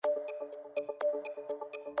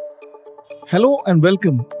Hello and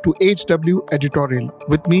welcome to HW Editorial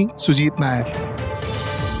with me, Sujit Nair.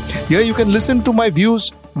 Here you can listen to my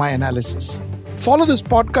views, my analysis. Follow this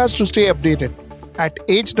podcast to stay updated. At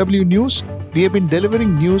HW News, we have been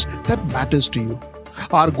delivering news that matters to you.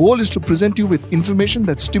 Our goal is to present you with information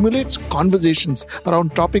that stimulates conversations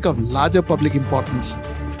around topic of larger public importance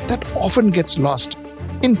that often gets lost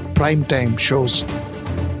in primetime shows.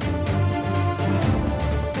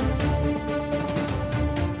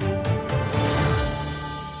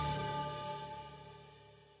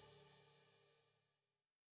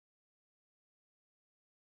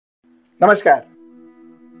 Namaskar.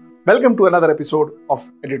 Welcome to another episode of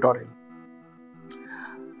Editorial.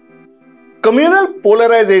 Communal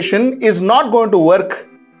polarization is not going to work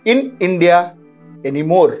in India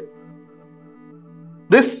anymore.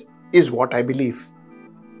 This is what I believe.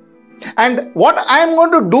 And what I am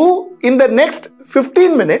going to do in the next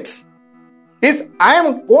 15 minutes is I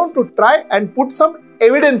am going to try and put some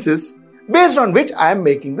evidences based on which I am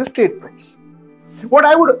making the statements. What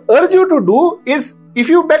I would urge you to do is, if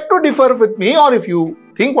you beg to differ with me or if you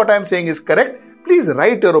think what I am saying is correct, please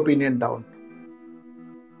write your opinion down.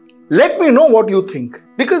 Let me know what you think,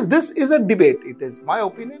 because this is a debate. It is my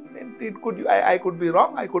opinion and I could be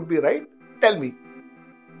wrong, I could be right. Tell me.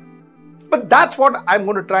 But that's what I'm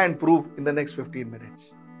going to try and prove in the next 15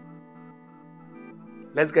 minutes.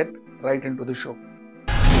 Let's get right into the show.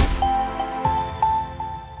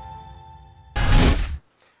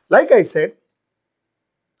 Like I said,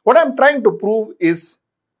 what I'm trying to prove is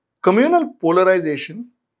communal polarization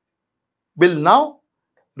will now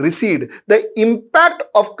recede. The impact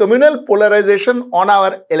of communal polarization on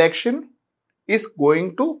our election is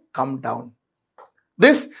going to come down.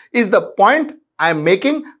 This is the point I'm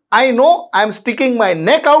making. I know I'm sticking my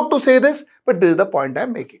neck out to say this, but this is the point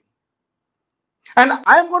I'm making. And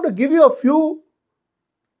I'm going to give you a few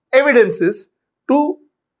evidences to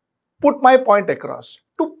put my point across,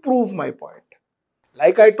 to prove my point.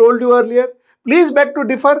 Like I told you earlier, please beg to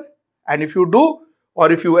differ, and if you do or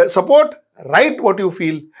if you support, write what you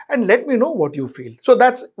feel and let me know what you feel. So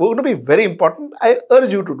that's going to be very important. I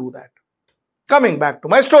urge you to do that. Coming back to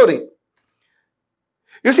my story.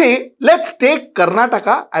 You see, let's take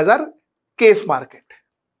Karnataka as our case market,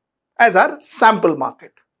 as our sample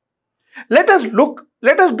market. Let us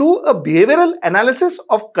do a behavioral analysis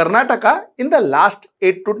of Karnataka in the last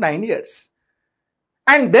 8 to 9 years.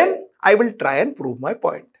 And then I will try and prove my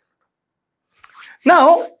point.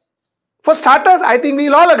 Now, for starters, I think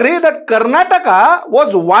we'll all agree that Karnataka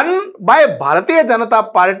was won by Bharatiya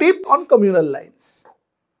Janata Party on communal lines.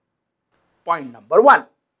 Point number one.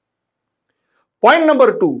 Point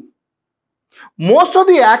number two. Most of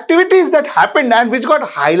the activities that happened and which got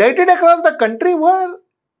highlighted across the country were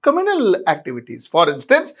communal activities. For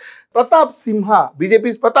instance,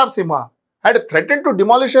 BJP's Pratap Simha had threatened to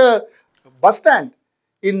demolish a bus stand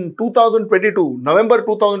in 2022, November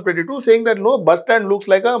 2022, saying that no, bus stand looks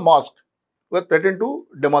like a mosque. We were threatened to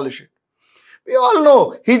demolish it. We all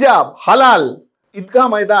know hijab, halal,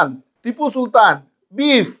 Idgah Maidan, Tipu Sultan,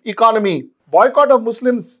 beef economy, boycott of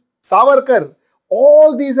Muslims, Savarkar,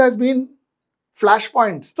 all these has been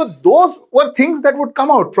flashpoints. So those were things that would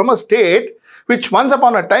come out from a state which once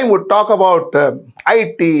upon a time would talk about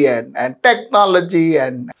IT and technology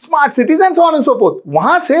and smart cities and so on and so forth.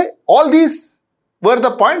 Wahan se all these were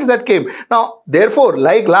the points that came. Now, therefore,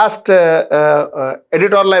 like last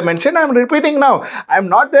editorial I mentioned, I am repeating now. I am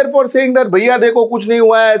not therefore saying that भैया देखो कुछ नहीं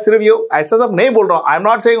हुआ है, सिर्फ ये ऐसा सब नहीं बोल रहा हूँ. I am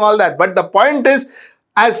not saying all that. But the point is,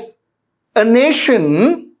 as a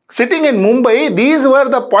nation sitting in Mumbai, these were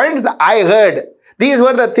the points that I heard. These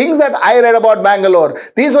were the things that I read about Bangalore.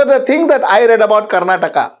 These were the things that I read about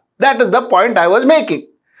Karnataka. That is the point I was making.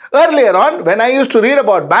 Earlier on, when I used to read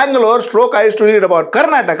about Bangalore, I used to read about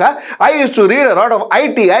Karnataka, I used to read a lot of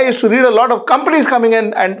IT, I used to read a lot of companies coming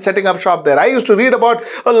in and setting up shop there. I used to read about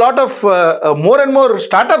a lot of more and more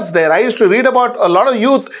startups there. I used to read about a lot of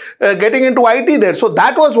youth getting into IT there. So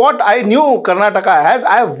that was what I knew Karnataka as.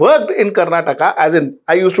 I have worked in Karnataka, as in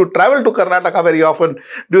I used to travel to Karnataka very often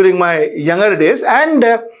during my younger days. And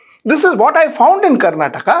this is what I found in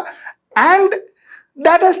Karnataka, and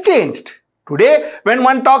that has changed. Today, when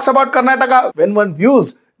one talks about Karnataka, when one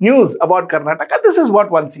views news about Karnataka, this is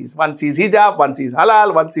what one sees. One sees hijab, one sees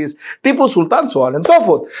halal, one sees Tipu Sultan, so on and so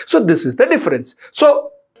forth. So this is the difference.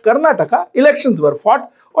 So Karnataka, elections were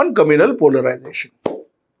fought on communal polarization.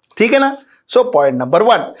 ठीक है ना? So point number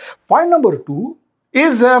one. Point number two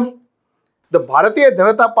is the Bharatiya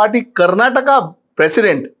Janata Party Karnataka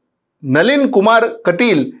President Nalin Kumar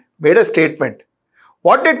Katil made a statement.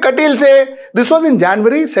 What did Katil say? This was in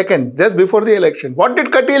January 2nd, just before the election. What did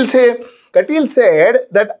Katil say? Katil said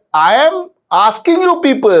that I am asking you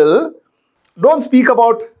people, don't speak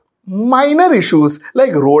about minor issues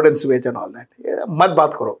like road and sewage and all that. Mat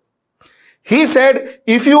baat karo. He said,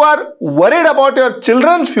 if you are worried about your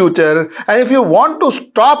children's future and if you want to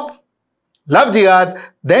stop love jihad,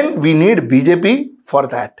 then we need BJP for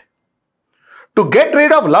that. To get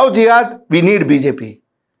rid of love jihad, we need BJP.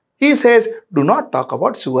 He says, do not talk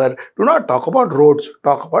about sewer, do not talk about roads,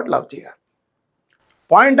 talk about love jihad.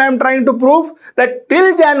 Point I am trying to prove that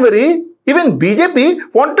till January, even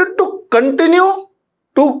BJP wanted to continue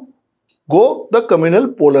to go the communal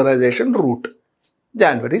polarization route.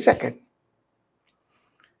 January 2nd.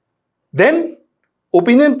 Then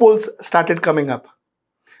opinion polls started coming up.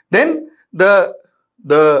 Then the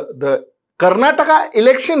Karnataka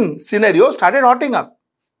election scenario started hotting up.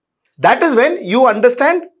 That is when you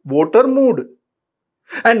understand voter mood.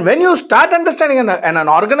 And when you start understanding an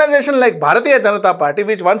organization like Bharatiya Janata Party,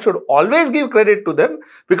 which one should always give credit to them,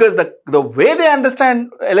 because the way they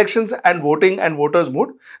understand elections and voting and voters' mood,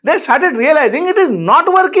 they started realizing it is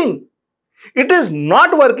not working. It is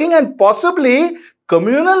not working, and possibly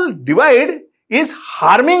communal divide is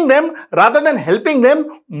harming them rather than helping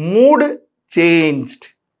them. Mood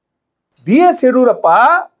changed. B.S.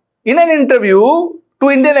 Yedurappa, in an interview to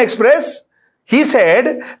Indian Express, he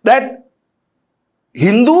said that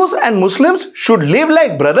Hindus and Muslims should live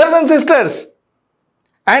like brothers and sisters.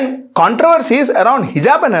 And controversies around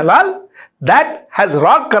hijab and halal that has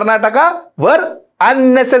rocked Karnataka were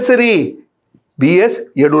unnecessary. B.S.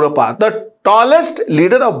 Yedurappa, the tallest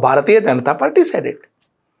leader of Bharatiya Janata Party, said it.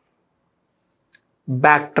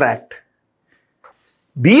 Backtracked.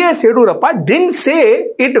 B.S. Yedurappa didn't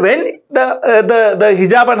say it when the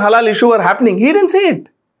hijab and halal issue were happening. He didn't say it.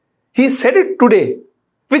 He said it today,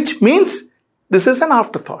 which means this is an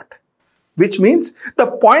afterthought. Which means the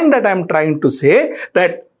point that I am trying to say,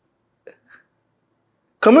 that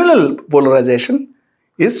communal polarization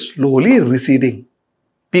is slowly receding.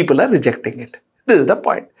 People are rejecting it. This is the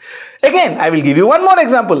point. Again, I will give you one more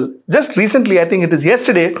example. Just recently, I think it is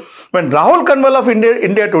yesterday, when Rahul Kanwal of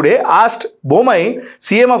India Today asked Bomai,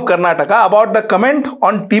 CM of Karnataka, about the comment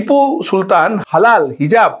on Tipu Sultan, halal,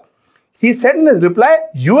 hijab. He said in his reply,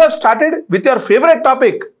 you have started with your favorite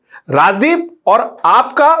topic. Rajdeep, और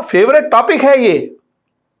आपका favorite topic है ये.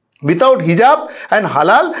 Without hijab and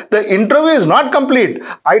halal, the interview is not complete.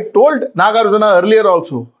 I told Nagarjuna earlier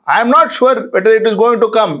also. I am not sure whether it is going to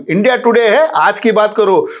come. India Today hai, aaj ki baat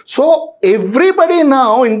karo. So everybody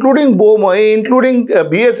now, including Bomai, including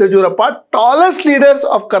B.S. Yedurappa, tallest leaders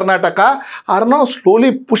of Karnataka, are now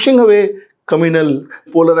slowly pushing away communal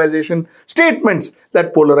polarization statements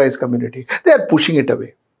that polarize community. They are pushing it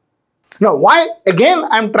away. Now, why? Again,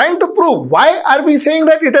 I am trying to prove. Why are we saying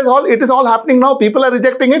that it is all happening now? People are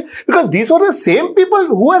rejecting it because these were the same people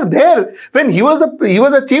who were there when he was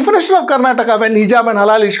the chief minister of Karnataka when hijab and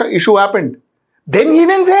halal issue happened. Then he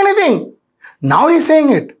didn't say anything. Now he's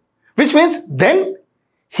saying it, which means then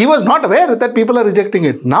he was not aware that people are rejecting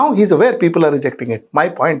it. Now he's aware people are rejecting it. My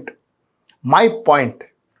point.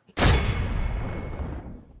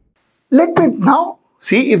 Let me now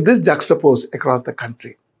see if this juxtaposes across the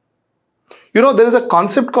country. You know, there is a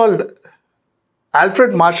concept called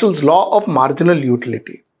Alfred Marshall's law of marginal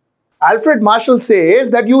utility. Alfred Marshall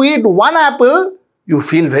says that you eat one apple, you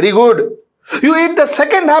feel very good. You eat the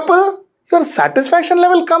second apple, your satisfaction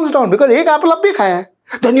level comes down because एक apple आप भी खाया है.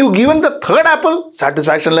 Then you give in the third apple,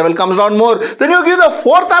 satisfaction level comes down more. Then you give the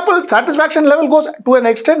fourth apple, satisfaction level goes to an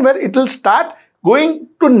extent where it will start going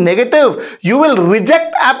to negative. You will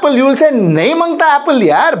reject apple. You will say, नहीं मांगता apple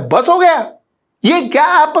यार, बस हो गया. ये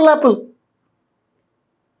क्या apple?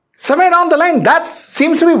 Somewhere down the line, that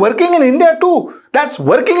seems to be working in India too. That's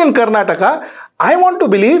working in Karnataka. I want to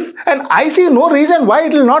believe, and I see no reason why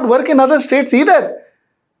it will not work in other states either.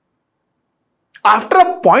 After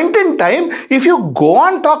a point in time, if you go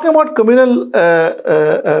on talking about communal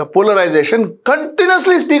polarization,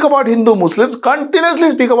 continuously speak about Hindu Muslims, continuously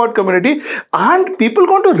speak about community, aren't people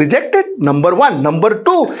going to reject it? Number one. Number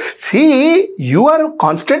two, see, you are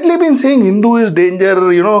constantly been saying Hindu is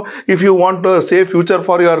danger, you know, if you want a safe future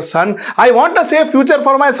for your son. I want a safe future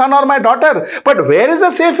for my son or my daughter. But where is the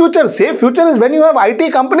safe future? Safe future is when you have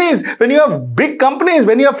IT companies, when you have big companies,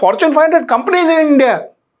 when you have Fortune 500 companies in India.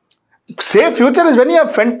 Safe future is when you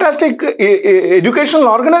have fantastic educational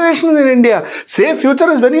organizations in India. Safe future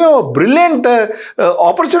is when you have a brilliant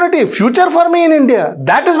opportunity, future for me in India.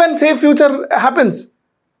 That is when safe future happens.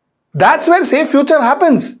 That's where safe future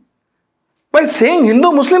happens. By saying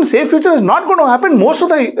Hindu-Muslim safe future is not going to happen. Most of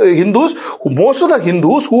the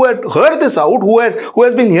Hindus who had heard this out, who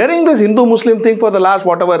has been hearing this Hindu-Muslim thing for the last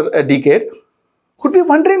whatever decade, would be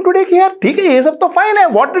wondering today, कि यार ठीक है ये सब तो fine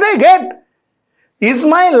है. What did I get? Is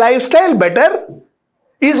my lifestyle better?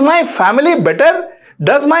 Is my family better?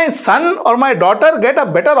 Does my son or my daughter get a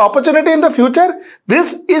better opportunity in the future?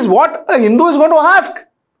 This is what a Hindu is going to ask.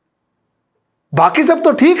 बाकी सब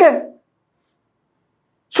तो ठीक है.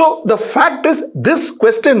 So the fact is, this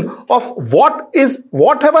question of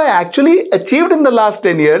what have I actually achieved in the last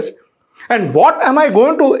 10 years and what am I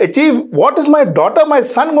going to achieve, what is my daughter, my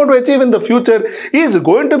son going to achieve in the future is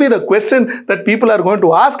going to be the question that people are going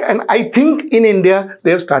to ask. And I think in India,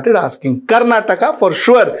 they have started asking. Karnataka for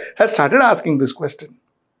sure has started asking this question.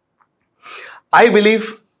 I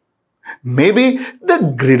believe maybe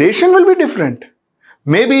the gradation will be different.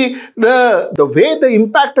 Maybe the way the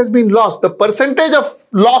impact has been lost, the percentage of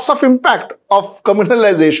loss of impact of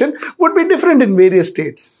communalization would be different in various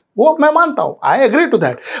states. वो मैं मानता हूँ. I agree to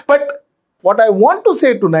that. But what I want to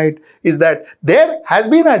say tonight is that there has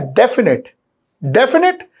been a definite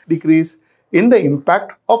decrease in the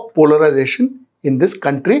impact of polarization in this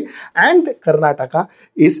country, and Karnataka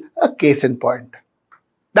is a case in point.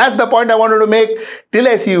 That's the point I wanted to make. Till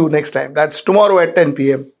I see you next time. That's tomorrow at 10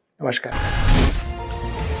 p.m. Namaskar.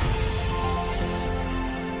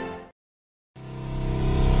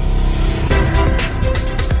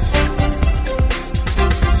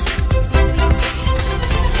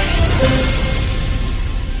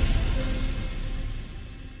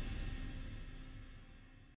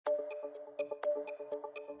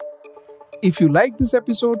 If you like this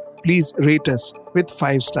episode, please rate us with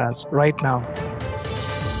 5 stars right now.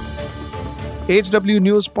 HW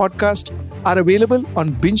News podcasts are available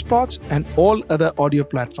on BingePods and all other audio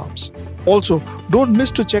platforms. Also, don't miss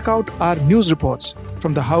to check out our news reports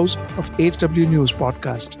from the house of HW News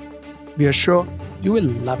podcast. We are sure you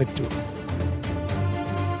will love it too.